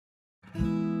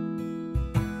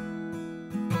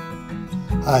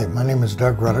Hi, my name is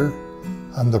Doug Rutter.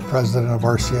 I'm the president of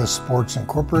RCS Sports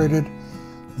Incorporated,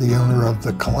 the owner of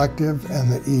The Collective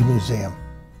and the E-Museum.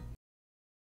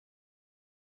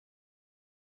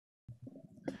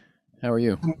 How are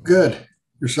you? I'm good.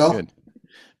 Yourself? Good.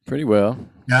 Pretty well.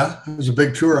 Yeah, it was a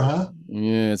big tour, huh?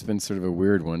 Yeah, it's been sort of a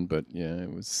weird one, but yeah,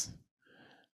 it was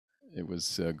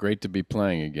great to be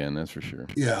playing again, that's for sure.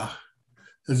 Yeah.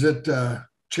 Has it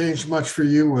changed much for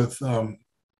you with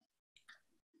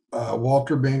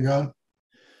Walter being gone?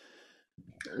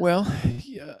 Well,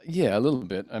 yeah, a little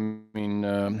bit. I mean,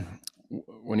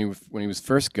 when he was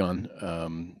first gone,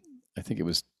 I think it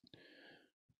was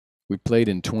we played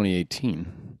in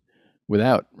 2018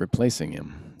 without replacing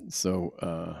him, so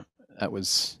that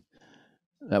was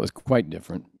that was quite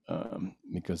different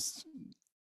because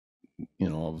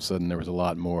all of a sudden there was a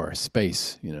lot more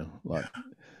space,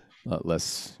 lot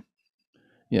less,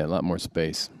 yeah, a lot more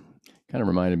space. Kind of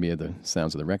reminded me of the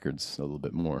sounds of the records a little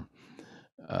bit more.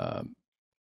 Uh,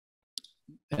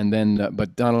 and then,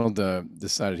 but Donald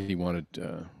decided he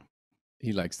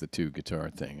likes the two guitar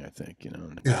thing, I think,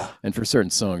 Yeah. and for certain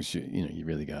songs, you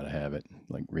really got to have it,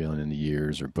 like Reeling in the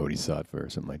Years or Bodhisattva or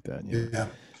something like that. Yeah.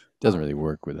 Doesn't really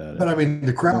work without But it. I mean,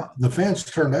 the fans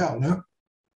turned out, no?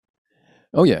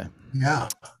 Oh yeah. Yeah.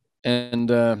 And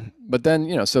but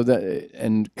then so that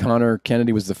and Connor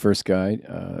Kennedy was the first guy.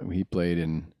 He played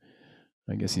in,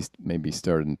 I guess he maybe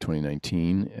started in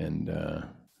 2019,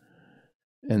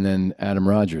 and then Adam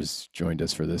Rogers joined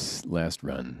us for this last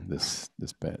run this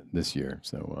year.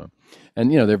 So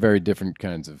and they're very different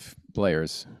kinds of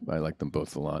players. I like them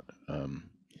both a lot.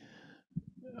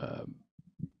 Uh,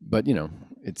 but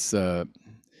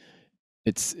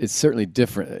it's certainly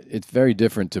different. It's very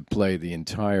different to play the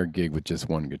entire gig with just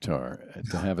one guitar.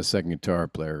 To have a second guitar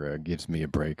player gives me a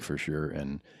break for sure,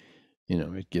 and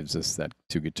it gives us that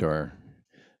two guitar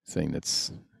thing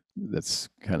that's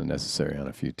kind of necessary on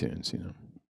a few tunes.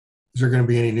 Is there going to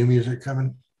be any new music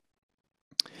coming?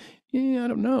 Yeah, I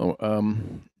don't know.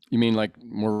 You mean like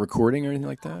more recording or anything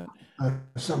like that?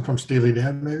 Something from Steely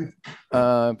Dan, maybe?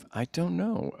 I don't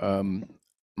know.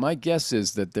 My guess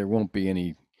is that there won't be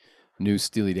any new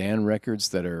Steely Dan records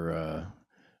that are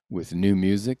with new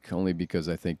music, only because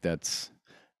I think that's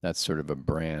sort of a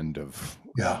brand of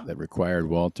Yeah. that required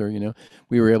Walter.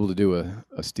 We were able to do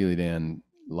a Steely Dan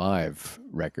live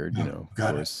record, Yeah. of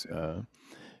Got course,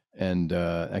 and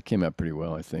that came out pretty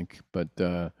well, I think.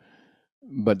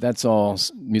 But that's all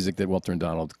music that Walter and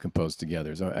Donald composed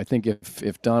together. So I think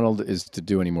if Donald is to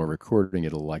do any more recording,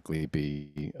 it'll likely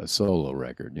be a solo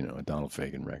record, a Donald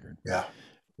Fagen record, it. Yeah.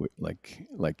 like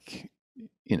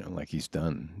he's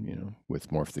done, with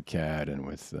Morph the Cat and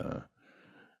with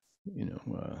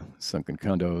Sunken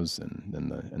Condos, and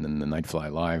then the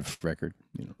Nightfly Live record.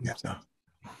 Yeah.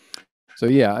 So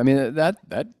yeah, I mean that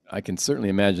I can certainly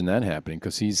imagine that happening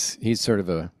because he's sort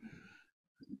of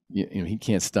he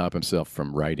can't stop himself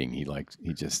from writing.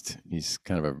 He's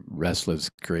kind of a restless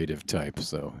creative type.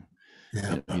 So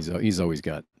Yeah. he's always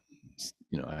got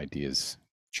ideas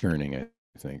churning, I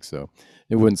think. So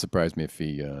it wouldn't surprise me if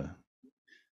he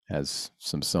has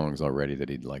some songs already that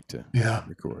he'd like to Yeah.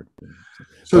 record.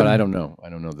 So, But I don't know. I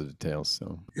don't know the details.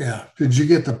 So yeah. Did you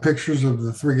get the pictures of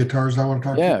the three guitars I want to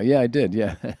talk to? yeah, I did.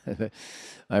 Yeah,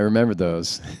 I remember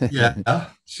those. Yeah.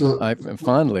 So, I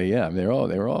fondly, yeah. I mean, they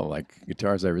were all like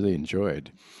guitars I really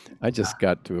enjoyed. I just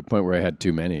got to a point where I had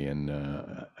too many, and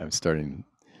I was starting.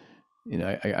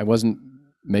 I wasn't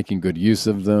making good use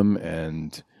of them,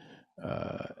 and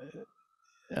uh,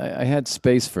 I had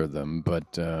space for them,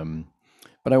 but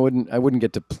I wouldn't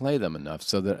get to play them enough.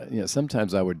 So that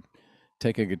sometimes I would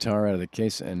take a guitar out of the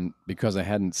case, and because I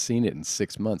hadn't seen it in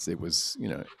 6 months, it was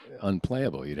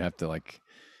unplayable. You'd have to like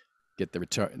get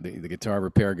the guitar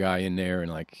repair guy in there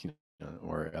and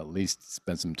or at least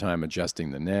spend some time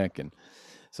adjusting the neck, and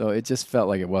so it just felt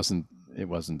like it wasn't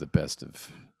the best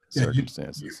of yeah,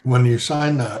 circumstances. when you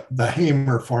signed the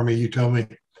Hamer for me, you told me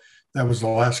that was the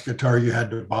last guitar you had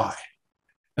to buy.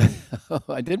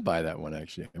 I did buy that one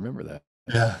actually. I remember that.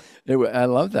 Yeah. I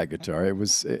love that guitar. It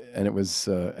was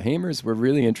Hamers were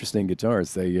really interesting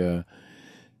guitars. They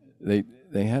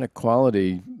had a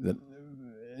quality that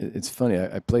it's funny.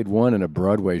 I played one in a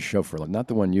Broadway show for not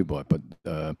the one you bought, but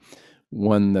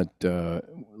one that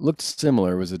looked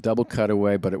similar. It was a double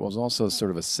cutaway, but it was also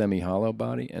sort of a semi-hollow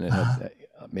body, and it had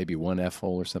maybe one F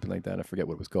hole or something like that. I forget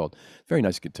what it was called. Very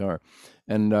nice guitar,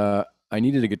 and I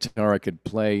needed a guitar I could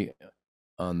play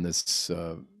on this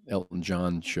Elton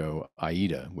John show,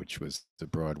 Aida, which was the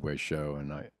Broadway show,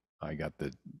 and I had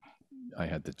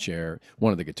the chair,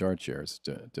 one of the guitar chairs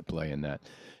to play in that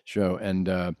show, and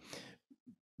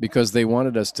because they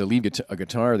wanted us to leave a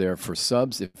guitar there for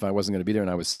subs if I wasn't going to be there,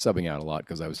 and I was subbing out a lot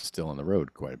because I was still on the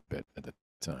road quite a bit at the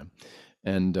time,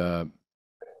 and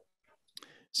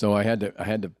so I had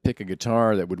to pick a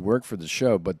guitar that would work for the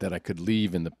show, but that I could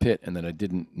leave in the pit and that I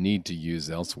didn't need to use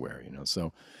elsewhere, you know.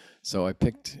 So I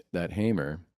picked that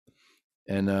Hamer,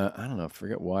 and I don't know, I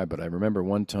forget why, but I remember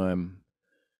one time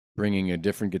bringing a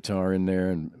different guitar in there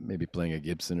and maybe playing a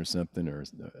Gibson or something, or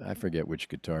I forget which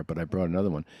guitar, but I brought another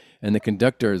one. And the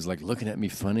conductor is like looking at me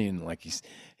funny, and like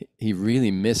he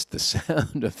really missed the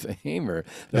sound of the Hamer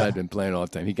that I'd been playing all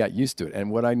the time. He got used to it.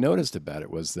 And what I noticed about it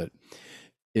was that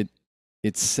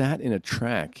it sat in a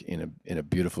track in a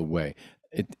beautiful way.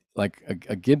 It like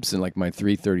a Gibson, like my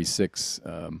 336,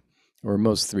 or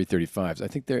most 335s. I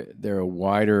think they're a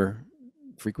wider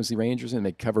frequency range or something.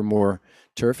 They cover more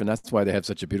turf, and that's why they have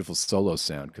such a beautiful solo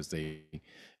sound, because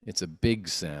it's a big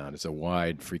sound. It's a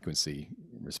wide frequency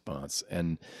response.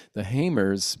 And the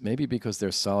Hamers, maybe because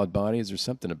they're solid bodies or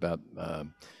something about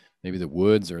maybe the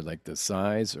woods or like the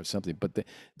size or something, but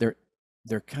they're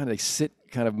kind of, they sit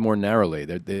kind of more narrowly.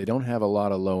 They don't have a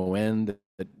lot of low end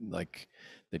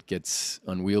that gets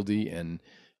unwieldy, and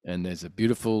there's a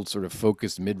beautiful sort of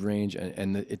focused mid range,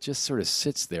 and it just sort of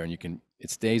sits there, and it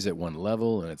stays at one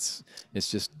level, and it's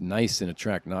just nice in a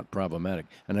track, not problematic.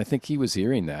 And I think he was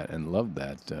hearing that and loved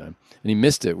that, and he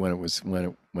missed it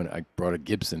when I brought a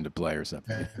Gibson to play or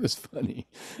something. It was funny.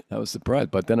 I was surprised,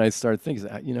 but then I started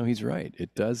thinking, he's right.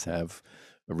 It does have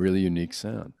a really unique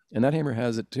sound, and that Hammer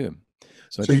has it too.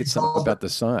 So I think it's something about the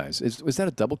size. Was that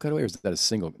a double cutaway or is that a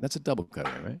single? That's a double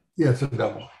cutaway, right? Yeah, it's a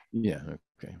double. Yeah.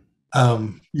 Okay.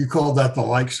 You called that the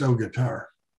Like So guitar.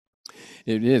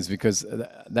 It is, because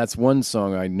that's one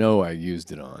song I know I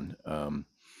used it on,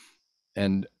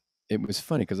 and it was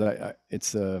funny because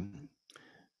it's the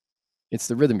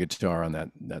rhythm guitar on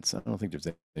that song. I don't think there's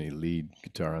any lead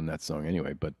guitar on that song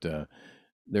anyway, but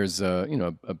there's a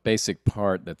basic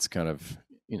part that's kind of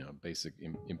basic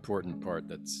important part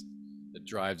that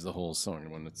drives the whole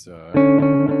song. When it's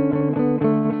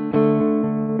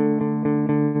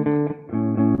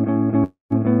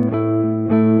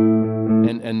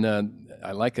and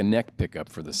I like a neck pickup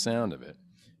for the sound of it,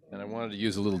 and I wanted to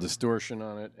use a little distortion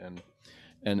on it, and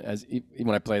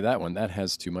when I play that one, that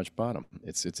has too much bottom.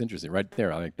 It's interesting right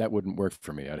there. That wouldn't work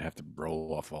for me. I'd have to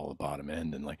roll off all the bottom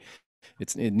end, and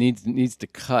it needs to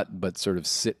cut, but sort of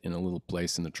sit in a little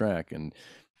place in the track, and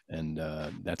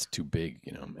that's too big,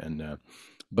 and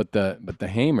but the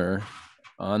Hamer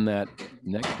on that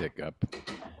neck pickup,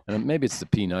 and maybe it's the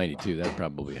P90 too. That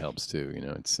probably helps too.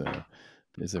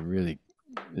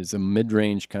 It's a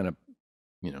mid-range kind of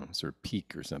sort of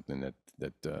peak or something that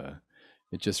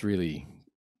it just really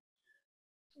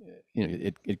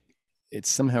it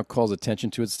somehow calls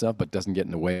attention to itself, but doesn't get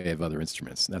in the way of other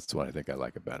instruments. That's what I think I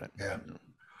like about it. Yeah.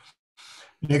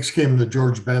 Next came the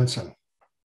George Benson.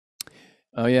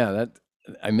 Oh yeah,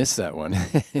 I missed that one.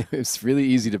 It was really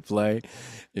easy to play.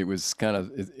 It was kind of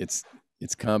it's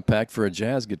compact for a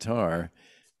jazz guitar.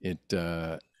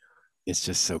 It's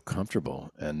just so comfortable,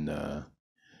 and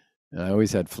I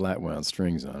always had flat wound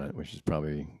strings on it, which is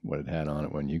probably what it had on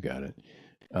it when you got it.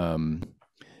 And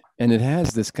it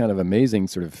has this kind of amazing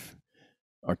sort of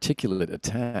articulate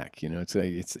attack.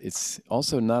 It's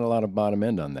also not a lot of bottom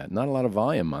end on that, not a lot of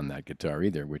volume on that guitar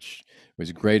either, which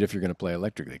was great if you're going to play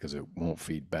electrically because it won't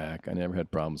feed back. I never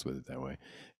had problems with it that way,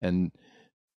 and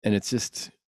it's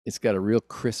got a real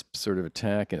crisp sort of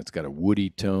attack, and it's got a woody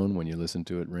tone when you listen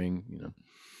to it ring.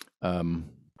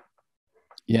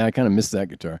 Yeah, I kind of missed that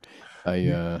guitar.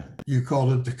 You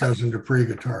called it the Cousin Dupree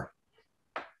guitar.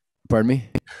 Pardon me?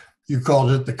 You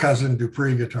called it the Cousin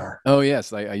Dupree guitar. Oh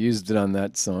yes, I used it on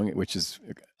that song, which is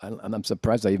I'm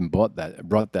surprised I even brought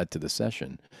that to the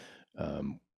session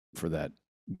for that.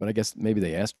 But I guess maybe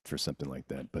they asked for something like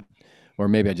that, or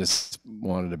maybe I just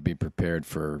wanted to be prepared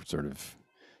for sort of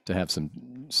to have some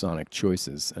sonic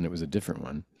choices, and it was a different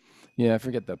one. Yeah, I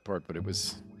forget that part, but it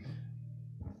was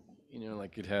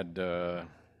like it had.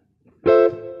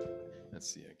 Let's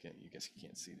see. You guess you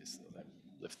can't see this. I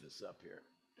lift this up here.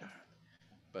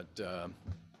 But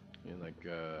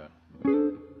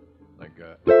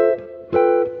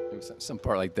some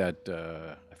part like that.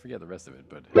 I forget the rest of it,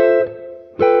 but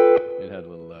it had a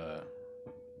little. I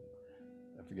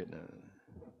forget now.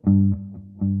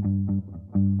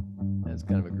 It's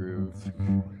kind of a groove.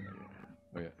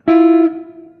 Oh yeah.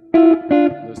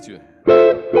 Those two.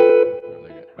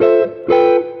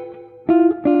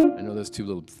 I know those two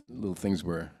little things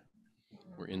were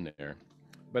in there,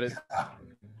 but it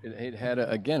had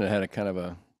a kind of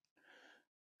a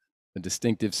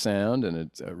distinctive sound, and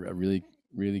it's a really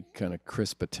really kind of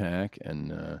crisp attack,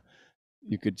 and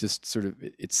you could just sort of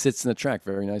it sits in the track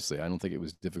very nicely. I don't think it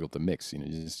was difficult to mix.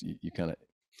 You kind of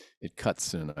it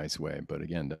cuts in a nice way, but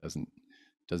again,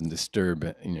 doesn't disturb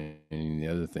any of the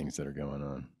other things that are going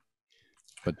on.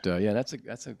 But yeah, that's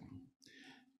a.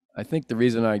 I think the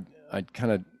reason I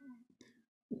kind of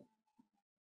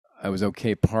I was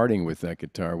okay parting with that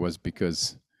guitar was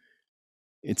because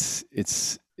it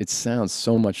sounds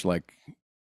so much like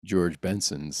George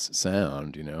Benson's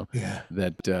sound, Yeah.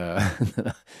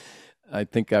 that I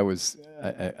think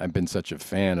I've been such a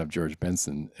fan of George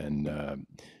Benson, and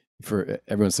for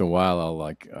every once in a while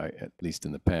at least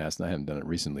in the past, and I haven't done it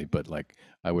recently, but like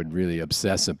I would really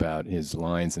obsess about his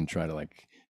lines and try to like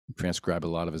transcribe a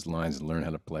lot of his lines and learn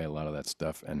how to play a lot of that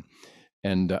stuff,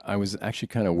 and I was actually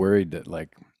kind of worried that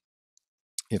like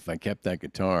if I kept that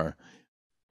guitar,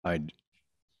 I'd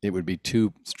it would be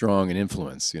too strong an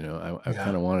influence. I Yeah.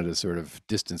 kind of wanted to sort of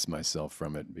distance myself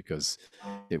from it because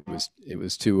it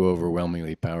was too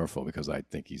overwhelmingly powerful because I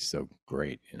think he's so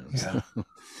great. Yeah.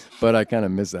 But I kind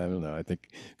of miss. I don't know. I think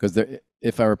because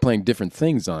if I were playing different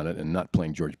things on it and not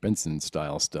playing George Benson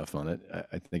style stuff on it,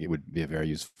 I think it would be a very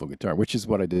useful guitar, which is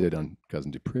what I did on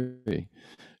Cousin Dupree.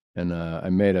 And I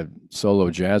made a solo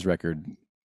jazz record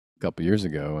a couple years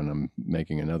ago, and I'm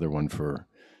making another one for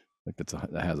like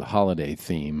that has a holiday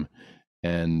theme,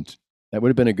 and that would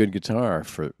have been a good guitar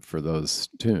for those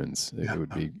tunes. It Yeah. would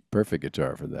be perfect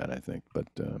guitar for that, I think. But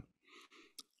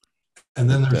And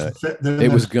then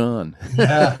it was gone.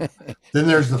 Yeah. Then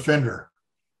there's the Fender.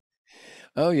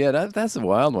 Oh yeah, that's a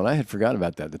wild one. I had forgotten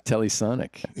about that. The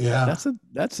Telesonic. Yeah.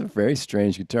 That's a very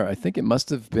strange guitar. I think it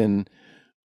must have been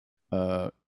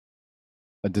a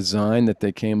design that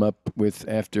they came up with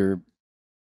after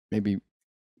maybe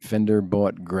Fender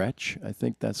bought Gretsch. I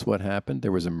think that's what happened.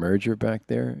 There was a merger back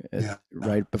there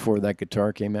right before that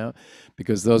guitar came out,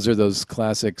 because those are those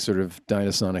classic sort of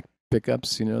Dynasonic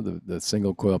pickups, the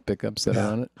single coil pickups that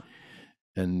are on it,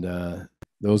 and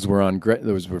those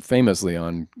were famously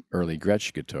on early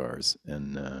Gretsch guitars,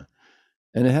 and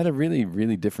it had a really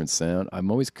really different sound.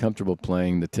 I'm always comfortable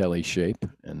playing the Tele shape,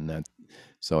 and that.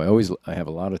 So I've had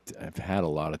a lot of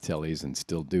Teles and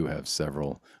still do have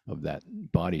several of that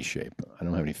body shape. I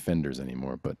don't have any Fenders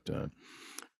anymore, but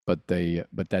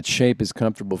that shape is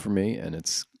comfortable for me, and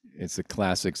it's a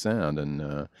classic sound and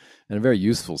a very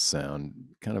useful sound,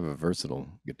 kind of a versatile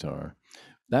guitar.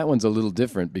 That one's a little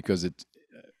different because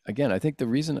again, I think the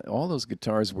reason all those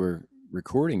guitars were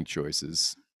recording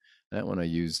choices. That one I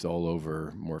used all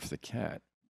over Morph the Cat.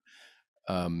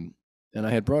 And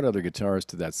I had brought other guitarists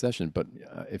to that session, but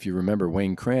if you remember,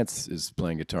 Wayne Krantz is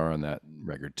playing guitar on that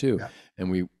record too. Yeah.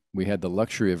 And we had the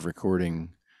luxury of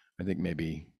recording, I think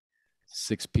maybe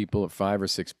 5 or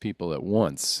 6 people at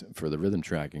once for the rhythm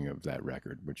tracking of that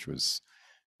record, which was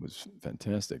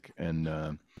fantastic.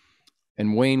 And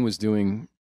Wayne was doing,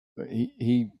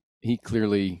 he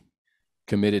clearly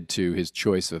committed to his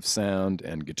choice of sound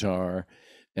and guitar,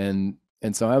 and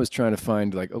so I was trying to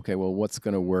find like, okay, well, what's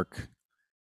going to work.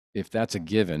 If that's a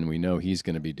given, we know he's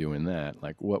going to be doing that.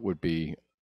 Like, what would be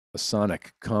a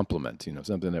sonic complement?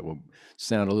 Something that will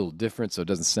sound a little different, so it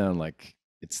doesn't sound like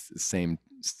it's the same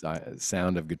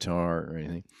sound of guitar or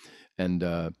anything. And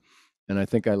I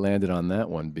think I landed on that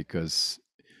one because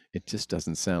it just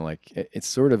doesn't sound like it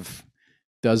sort of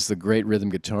does the great rhythm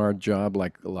guitar job,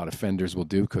 like a lot of Fenders will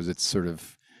do, because it's sort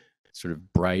of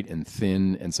bright and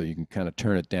thin, and so you can kind of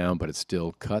turn it down, but it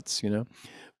still cuts,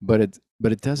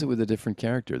 But it does it with a different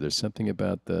character. There's something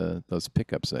about those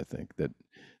pickups, I think, that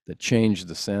change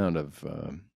the sound of.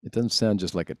 It doesn't sound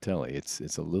just like a Tele.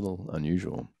 It's a little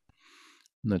unusual.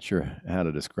 I'm not sure how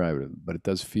to describe it, but it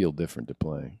does feel different to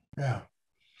play. Yeah.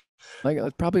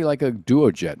 Probably like a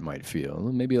Duojet might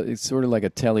feel. Maybe it's sort of like a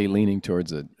Tele leaning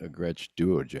towards a Gretsch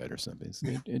Duojet or something. It's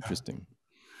interesting.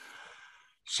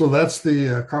 So that's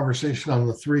the conversation on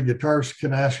the 3 guitars.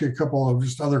 Can I ask you a couple of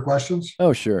just other questions?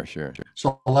 Oh, sure.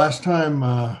 So last time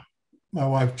my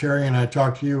wife Terry and I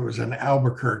talked to you, it was in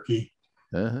Albuquerque,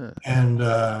 and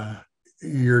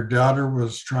your daughter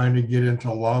was trying to get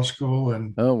into law school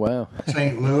in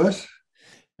St. Louis.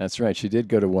 That's right. She did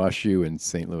go to WashU in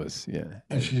St. Louis. Yeah.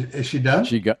 And is she done?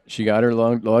 She got her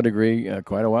law degree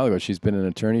quite a while ago. She's been an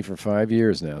attorney for 5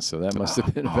 years now. So that must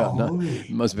have been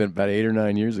about 8 or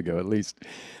 9 years ago, at least,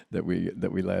 that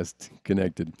we last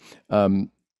connected.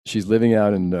 She's living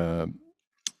out in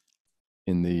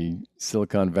the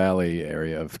Silicon Valley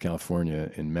area of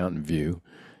California, in Mountain View,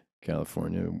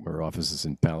 California. Her office is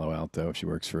in Palo Alto. She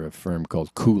works for a firm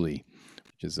called Cooley,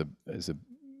 which is a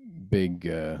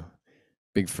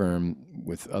big firm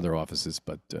with other offices,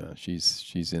 but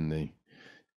she's in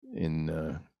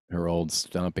her old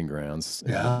stomping grounds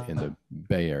in the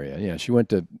Bay Area. Yeah, she went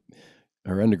to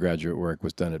her undergraduate work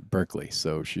was done at Berkeley,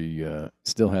 so she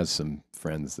still has some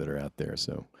friends that are out there.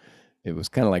 So it was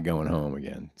kind of like going home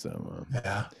again. So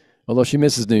Yeah. although she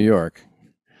misses New York,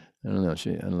 I don't know. I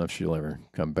don't know if she'll ever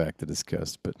come back to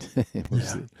discuss, but we'll Yeah.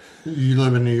 see. You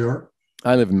live in New York?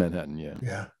 I live in Manhattan. Yeah.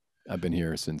 Yeah. I've been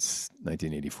here since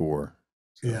 1984.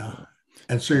 So, Yeah.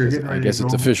 And so you're getting I ready to guess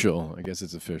it's go. official. I guess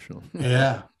it's official.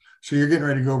 Yeah. So you're getting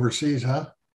ready to go overseas,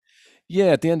 huh? Yeah,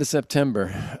 at the end of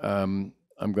September, I'm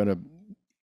going to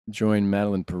join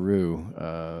Madeline Peru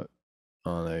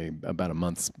on about a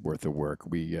month's worth of work.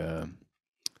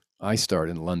 I start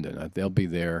in London. They'll be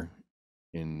there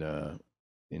in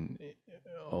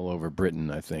all over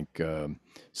Britain, I think,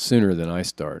 sooner than I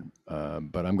start.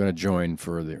 But I'm going to join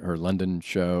for her London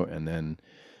show, and then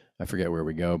I forget where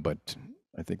we go, but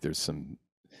I think there's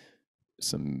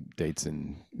some dates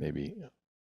in maybe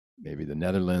the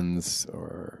Netherlands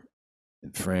or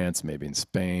in France, maybe in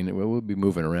Spain. We'll be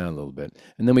moving around a little bit,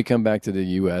 and then we come back to the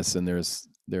U.S. and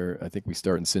I think we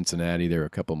start in Cincinnati. There are a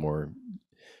couple more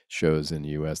shows in the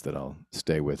U.S. that I'll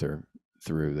stay with her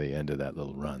through the end of that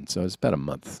little run. So it's about a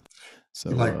month. So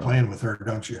you like playing with her,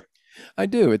 don't you? I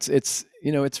do. It's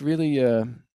really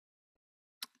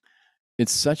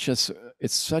it's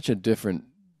such a different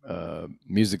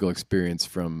musical experience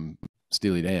from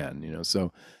Steely Dan.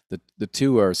 So the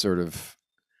two are sort of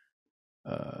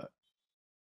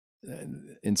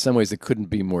in some ways it couldn't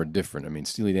be more different. I mean,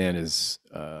 Steely Dan is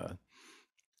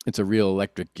it's a real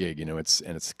electric gig. It's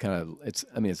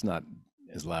I mean, it's not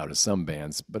as loud as some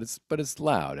bands, but it's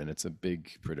loud, and it's a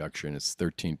big production. It's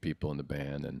 13 people in the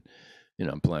band, and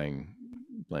I'm playing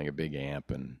a big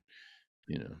amp, and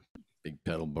big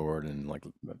pedal board, and like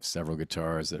several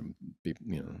guitars that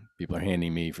people are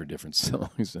handing me for different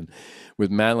songs. And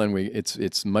with Madeline,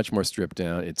 it's much more stripped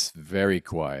down. It's very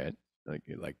quiet,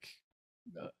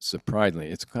 surprisingly,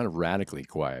 it's kind of radically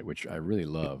quiet, which I really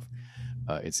love.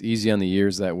 It's easy on the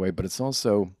ears that way, but it's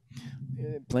also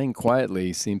playing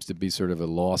quietly seems to be sort of a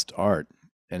lost art,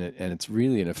 and it's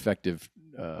really an effective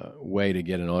way to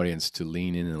get an audience to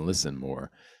lean in and listen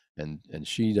more. And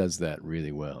she does that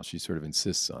really well. She sort of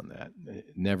insists on that.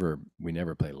 We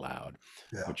never play loud,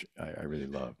 Yeah. which I really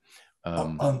love.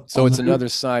 So it's another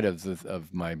side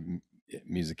of my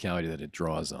musicality that it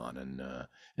draws on, and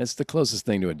it's the closest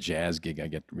thing to a jazz gig I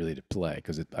get really to play,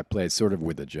 because I play it sort of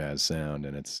with a jazz sound,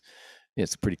 and it's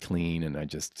pretty clean, and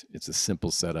it's a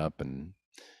simple setup and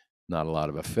not a lot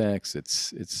of effects.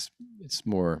 It's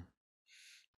more,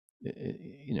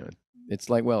 it's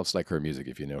like her music,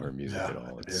 if you know her music at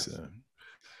all. It's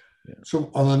yeah. So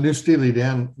on the new Steely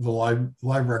Dan, the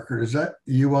live record, is that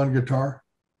you on guitar?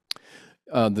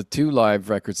 The two live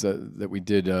records that we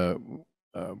did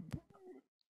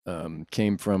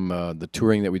came from the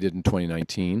touring that we did in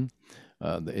 2019.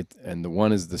 And the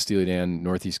one is the Steely Dan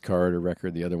Northeast Corridor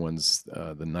record. The other one's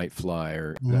the Night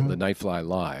Fly, the Night Fly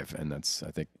Live, and that's,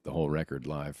 I think, the whole record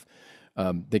live.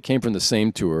 They came from the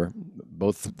same tour,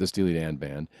 both the Steely Dan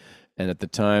band. And at the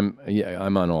time,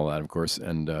 I'm on all that, of course,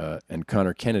 and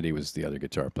Connor Kennedy was the other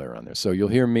guitar player on there. So you'll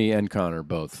hear me and Connor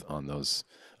both on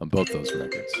both those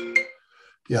records.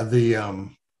 Yeah,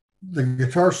 the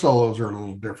guitar solos are a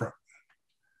little different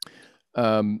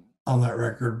on that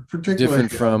record, particularly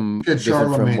different from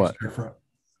what?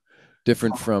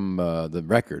 Different from the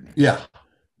record. Yeah.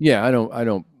 Yeah,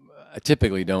 I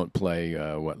typically don't play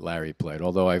what Larry played,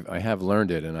 although I have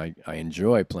learned it, and I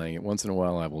enjoy playing it. Once in a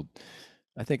while,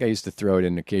 I think I used to throw it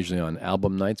in occasionally on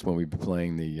album nights when we'd be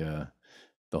playing the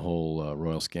whole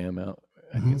Royal Scam out.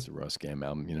 I think it's the Royal Scam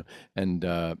album, and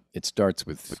it starts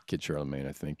with Kid Charlemagne,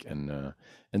 I think, and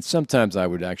sometimes I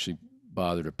would actually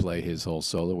bother to play his whole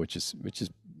solo, which is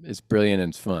brilliant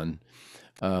and fun.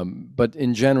 But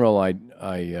in general, I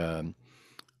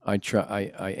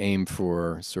aim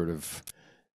for sort of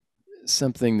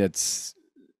something that's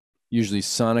usually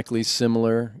sonically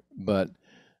similar, but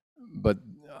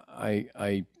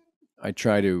I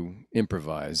try to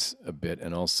improvise a bit,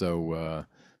 and also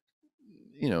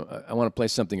I want to play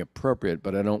something appropriate,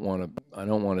 but I don't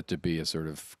want it to be a sort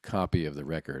of copy of the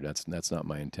record. That's not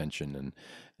my intention, and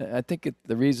I think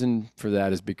the reason for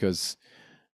that is because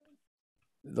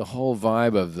the whole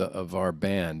vibe of our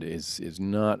band is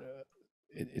not.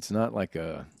 It's not like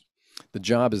the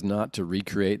job is not to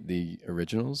recreate the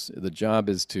originals. The job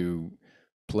is to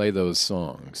play those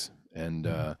songs. And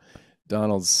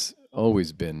Donald's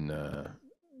always been,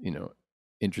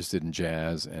 interested in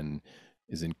jazz, and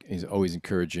is always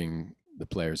encouraging the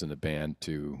players in the band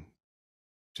to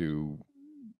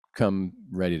come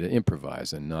ready to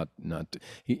improvise, and not.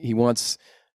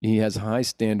 He has high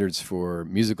standards for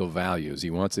musical values.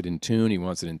 He wants it in tune. He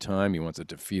wants it in time. He wants it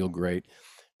to feel great.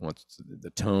 wants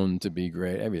the tone to be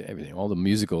great, everything, all the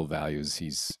musical values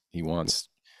he wants.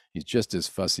 He's just as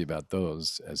fussy about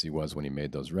those as he was when he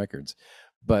made those records,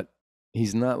 but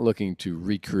he's not looking to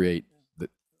recreate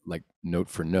like note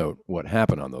for note what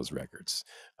happened on those records,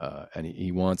 and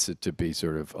he wants it to be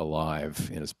sort of alive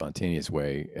in a spontaneous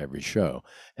way every show.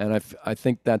 And I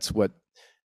think that's what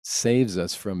saves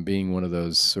us from being one of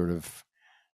those sort of,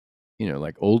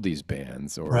 like oldies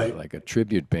bands, or Right. like a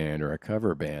tribute band or a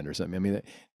cover band or something. I mean,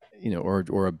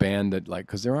 or a band that, like,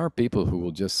 because there are people who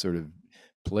will just sort of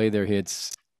play their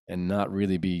hits and not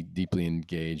really be deeply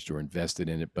engaged or invested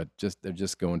in it, but they're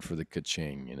just going for the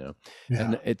ka-ching, Yeah.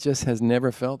 And it just has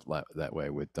never felt that way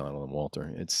with Donald and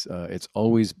Walter. It's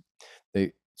always,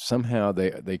 they somehow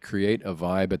they create a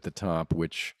vibe at the top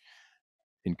which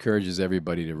encourages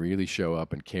everybody to really show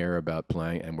up and care about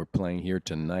playing. And we're playing here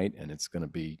tonight, and it's going to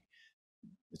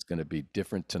be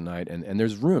different tonight, and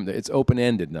there's room. It's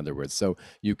open-ended, in other words, so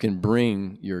you can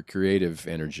bring your creative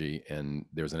energy, and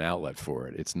there's an outlet for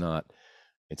it. It's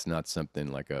not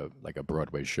something like a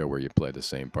Broadway show where you play the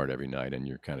same part every night and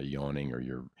you're kind of yawning, or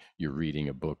you're reading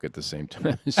a book at the same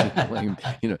time as you're playing.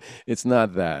 It's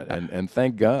not that. And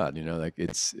thank God, like it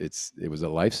was a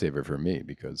lifesaver for me,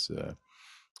 because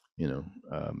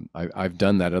I've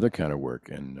done that other kind of work,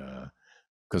 and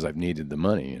because I've needed the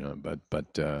money,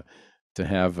 but to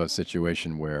have a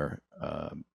situation where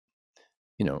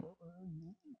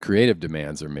creative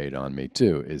demands are made on me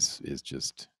too is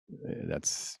just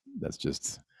that's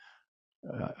just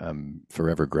I'm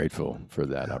forever grateful for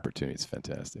that opportunity. It's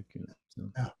fantastic. So.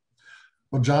 Yeah.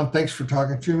 Well, Jon, thanks for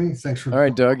talking to me. Thanks for. All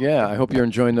right, Doug. Yeah, I hope you're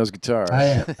enjoying those guitars. I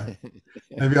am.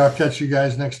 Maybe I'll catch you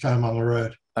guys next time on the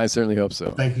road. I certainly hope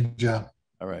so. Thank you, Jon.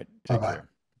 All right. Take care.